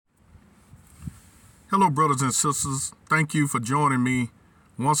Hello, brothers and sisters. Thank you for joining me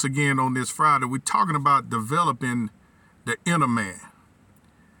once again on this Friday. We're talking about developing the inner man.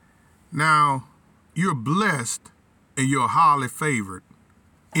 Now, you're blessed and you're highly favored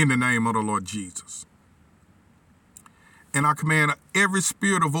in the name of the Lord Jesus. And I command every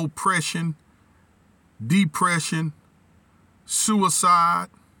spirit of oppression, depression, suicide,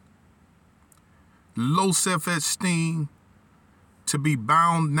 low self-esteem, to be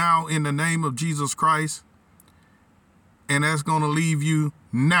bound now in the name of Jesus Christ. And that's going to leave you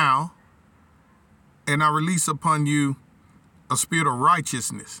now. And I release upon you a spirit of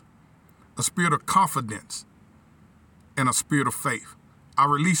righteousness, a spirit of confidence, and a spirit of faith. I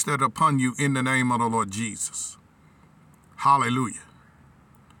release that upon you in the name of the Lord Jesus. Hallelujah.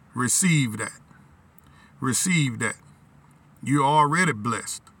 Receive that. Receive that. You're already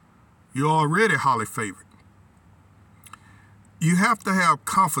blessed. You're already highly favored. You have to have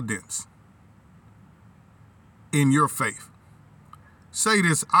confidence in your faith. Say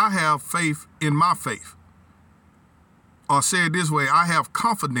this: I have faith in my faith. Or say it this way: I have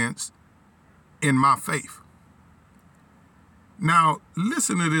confidence in my faith. Now,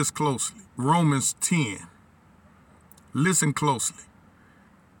 listen to this closely. Romans 10. Listen closely.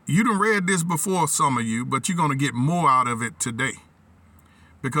 You done read this before, some of you, but you're going to get more out of it today,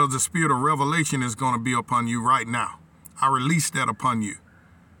 because the spirit of revelation is going to be upon you right now. I release that upon you.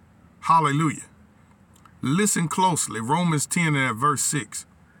 Hallelujah. Listen closely. Romans 10 and at verse 6.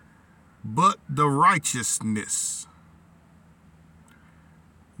 But the righteousness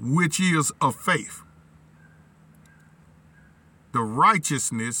which is of faith. The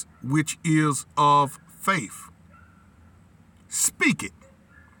righteousness which is of faith. Speak it.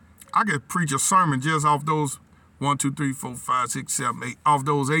 I could preach a sermon just off those 1, 2, 3, 4, 5, 6, 7, 8, off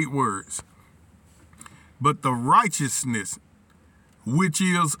those 8 words. But the righteousness which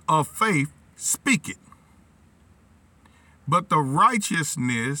is of faith, speak it. But the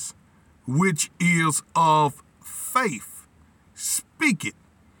righteousness which is of faith, speak it.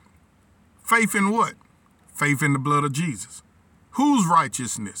 Faith in what? Faith in the blood of Jesus. Whose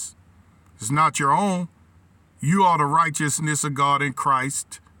righteousness? It's not your own. You are the righteousness of God in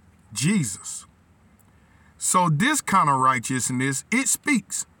Christ Jesus. So this kind of righteousness, it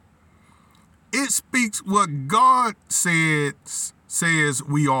speaks. It speaks what God says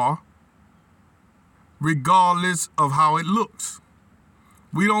we are, regardless of how it looks.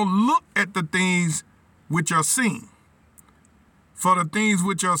 We don't look at the things which are seen, for the things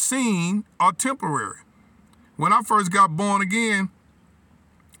which are seen are temporary. When I first got born again,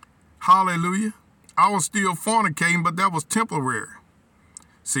 hallelujah, I was still fornicating, but that was temporary.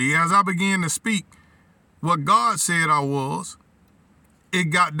 See, as I began to speak what God said I was, it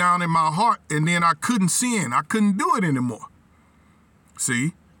got down in my heart, and then I couldn't sin. I couldn't do it anymore.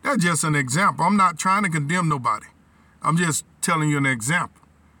 See, that's just an example. I'm not trying to condemn nobody. I'm just telling you an example.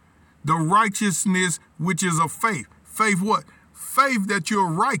 The righteousness which is of faith. Faith what? Faith that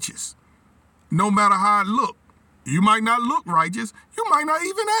you're righteous, no matter how it look. You might not look righteous. You might not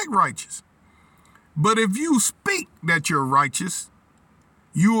even act righteous. But if you speak that you're righteous,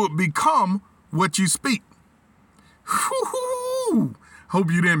 you will become what you speak. Woo-hoo! Hope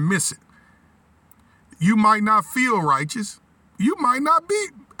you didn't miss it. You might not feel righteous. You might not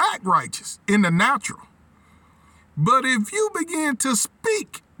act righteous in the natural. But if you begin to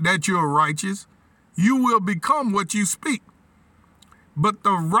speak that you're righteous, you will become what you speak. But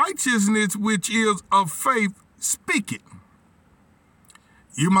the righteousness which is of faith, speak it.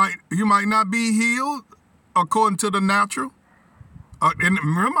 You might not be healed according to the natural. And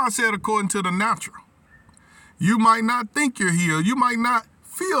remember I said according to the natural. You might not think you're healed. You might not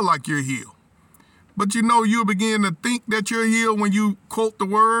feel like you're healed. But you'll begin to think that you're healed when you quote the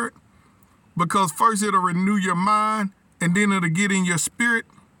word, because first it'll renew your mind and then it'll get in your spirit.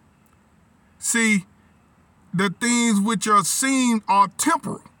 See, the things which are seen are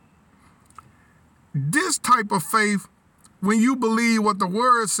temporal. This type of faith, when you believe what the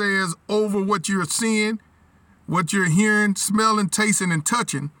word says over what you're seeing, what you're hearing, smelling, tasting, and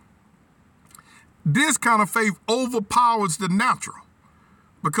touching, this kind of faith overpowers the natural,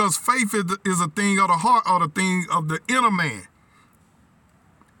 because faith is a thing of the heart, or the thing of the inner man.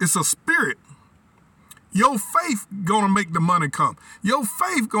 It's a spirit. Your faith gonna make the money come. Your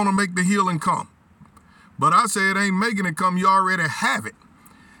faith gonna make the healing come. But I say it ain't making it come. You already have it.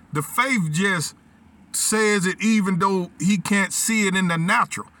 The faith just says it even though he can't see it in the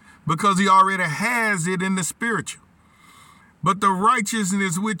natural, because he already has it in the spiritual. But the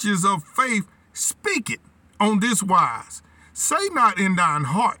righteousness which is of faith, speak it on this wise. Say not in thine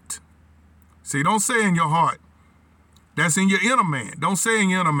heart. See, don't say in your heart. That's in your inner man. Don't say in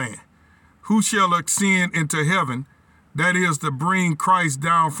your inner man. who shall ascend into heaven, that is to bring Christ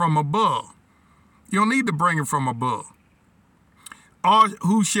down from above. You don't need to bring him from above. Or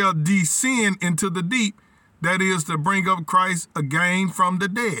who shall descend into the deep, that is to bring up Christ again from the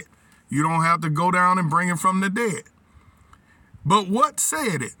dead. You don't have to go down and bring him from the dead. But what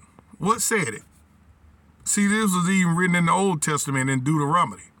said it? What said it? See, this was even written in the Old Testament in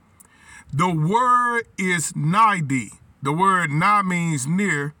Deuteronomy. The word is nigh thee. The word nigh means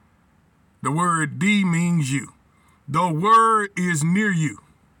near. The word thee means you. The word is near you.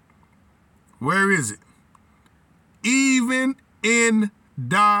 Where is it? Even in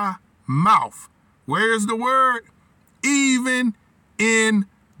thy mouth. Where is the word? Even in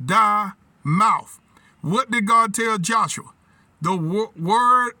thy mouth. What did God tell Joshua? The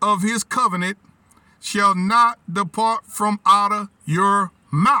word of his covenant shall not depart from out of your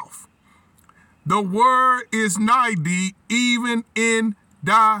mouth. The word is nigh thee, even in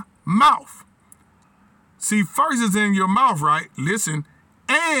thy mouth. See, first is in your mouth, right? Listen,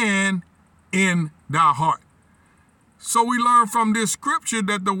 and in thy heart. So we learn from this scripture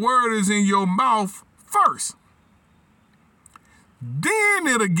that the word is in your mouth first. Then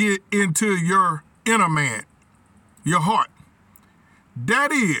it'll get into your inner man, your heart.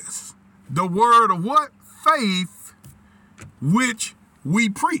 That is the word of what? Faith, which we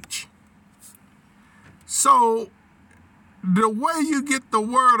preach. So the way you get the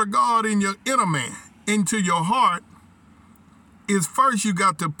word of God in your inner man, into your heart, is first you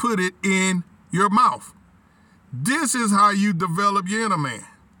got to put it in your mouth. This is how you develop your inner man.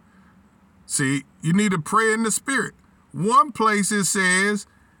 See, you need to pray in the spirit. One place it says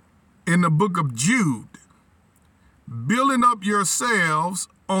in the book of Jude, building up yourselves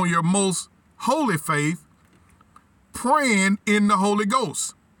on your most holy faith, praying in the Holy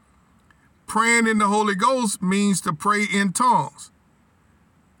Ghost. Praying in the Holy Ghost means to pray in tongues.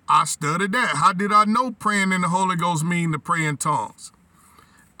 I studied that. How did I know praying in the Holy Ghost mean to pray in tongues?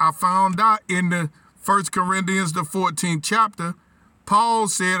 I found out in the 1 Corinthians, the 14th chapter, Paul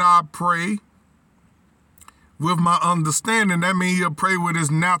said, I pray with my understanding. That means he'll pray with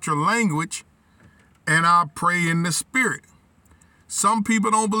his natural language, and I pray in the spirit. Some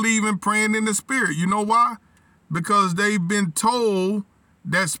people don't believe in praying in the spirit. You know why? Because they've been told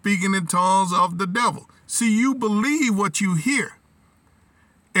that speaking in tongues of the devil. See, you believe what you hear.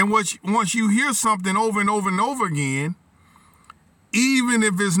 And once you hear something over and over and over again, even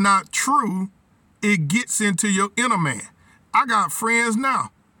if it's not true, it gets into your inner man. I got friends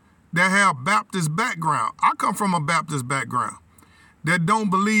now that have Baptist background. I come from a Baptist background that don't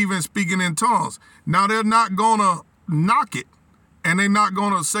believe in speaking in tongues. Now, they're not going to knock it, and they're not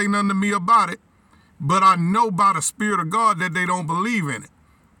going to say nothing to me about it, but I know by the Spirit of God that they don't believe in it.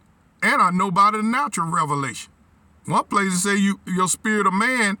 And I know by the natural revelation. One place it say your spirit of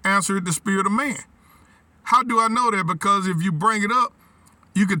man answered the spirit of man. How do I know that? Because if you bring it up,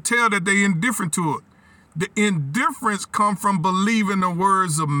 you can tell that they're indifferent to it. The indifference comes from believing the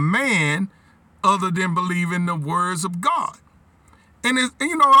words of man other than believing the words of God. And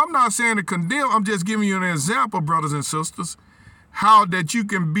I'm not saying to condemn. I'm just giving you an example, brothers and sisters, how that you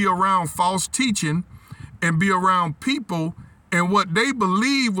can be around false teaching and be around people and what they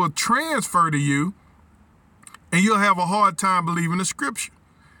believe will transfer to you, and you'll have a hard time believing the scripture.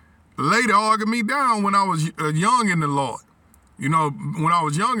 The lady argued me down when I was young in the Lord. You know, when I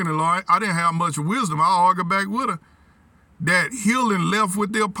was young in the Lord, I didn't have much wisdom. I argued back with her that healing left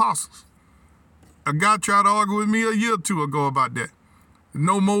with the apostles. A guy tried to argue with me a year or two ago about that.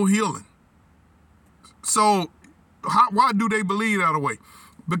 No more healing. So why do they believe that way?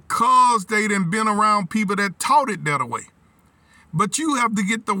 Because they done been around people that taught it that way. But you have to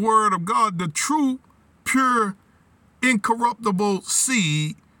get the word of God, the true, pure, incorruptible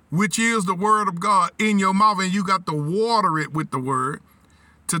seed, which is the word of God, in your mouth, and you got to water it with the word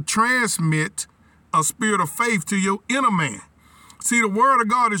to transmit a spirit of faith to your inner man. See, the word of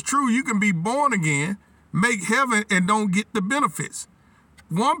God is true. You can be born again, make heaven, and don't get the benefits.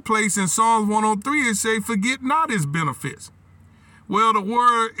 One place in Psalms 103, it say, forget not his benefits. Well, the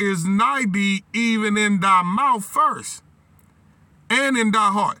word is nigh thee, even in thy mouth first, and in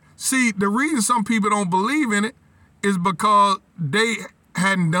thy heart. See, the reason some people don't believe in it is because they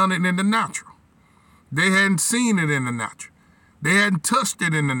hadn't done it in the natural. They hadn't seen it in the natural. They hadn't touched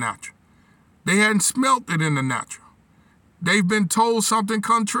it in the natural. They hadn't smelt it in the natural. They've been told something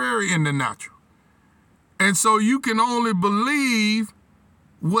contrary in the natural. And so you can only believe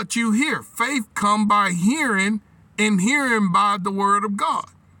what you hear. Faith comes by hearing, and hearing by the word of God.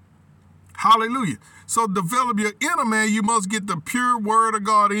 Hallelujah. So develop your inner man. You must get the pure word of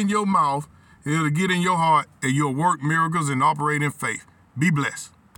God in your mouth. It'll get in your heart, and you'll work miracles and operate in faith. Be blessed.